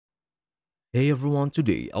Hey everyone,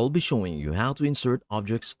 today I'll be showing you how to insert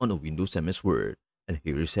objects on a Windows MS Word, and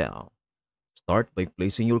here is how. Start by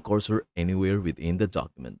placing your cursor anywhere within the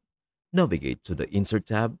document. Navigate to the Insert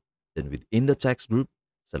tab, then within the text group,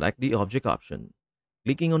 select the Object option.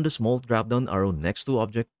 Clicking on the small drop-down arrow next to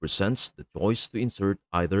Object presents the choice to insert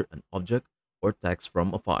either an object or text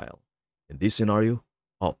from a file. In this scenario,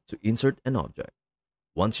 opt to insert an object.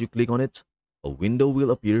 Once you click on it, a window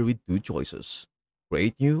will appear with two choices: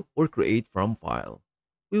 Create New or Create from File.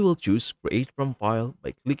 We will choose Create from File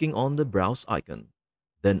by clicking on the Browse icon.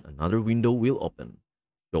 Then another window will open,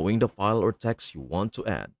 showing the file or text you want to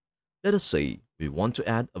add. Let us say we want to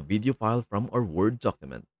add a video file from our Word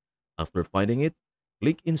document. After finding it,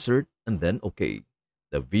 click Insert and then OK.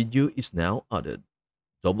 The video is now added.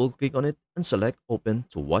 Double-click on it and select Open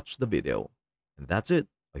to watch the video. And that's it.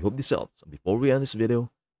 I hope this helps. Before we end this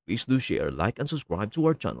video, please do share, like, and subscribe to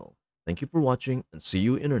our channel. Thank you for watching and see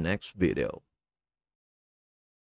you in our next video.